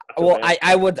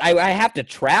 I have to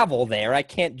travel there. I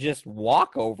can't just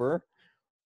walk over.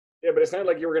 Yeah, but it's not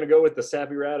like you were going to go with the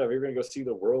sappy rat of you're going to go see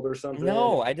the world or something.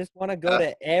 No, I just want to go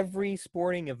to every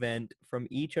sporting event from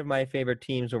each of my favorite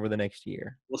teams over the next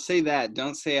year. We'll say that.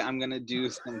 Don't say I'm going to do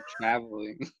some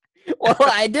traveling. Well,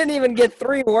 I didn't even get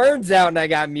 3 words out and I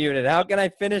got muted. How can I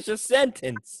finish a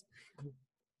sentence?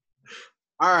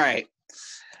 All right.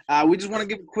 We just want to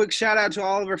give a quick shout out to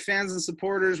all of our fans and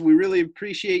supporters. We really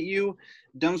appreciate you.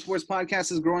 Dumb Sports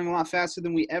Podcast is growing a lot faster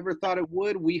than we ever thought it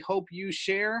would. We hope you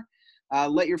share.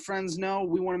 Let your friends know.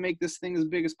 We want to make this thing as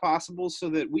big as possible so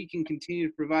that we can continue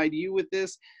to provide you with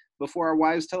this. before our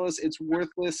wives tell us it's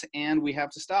worthless and we have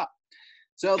to stop.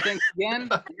 So thanks again,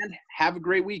 and have a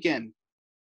great weekend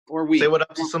or week. Say what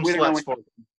up to some We don't know sluts when- for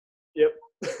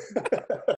Yep.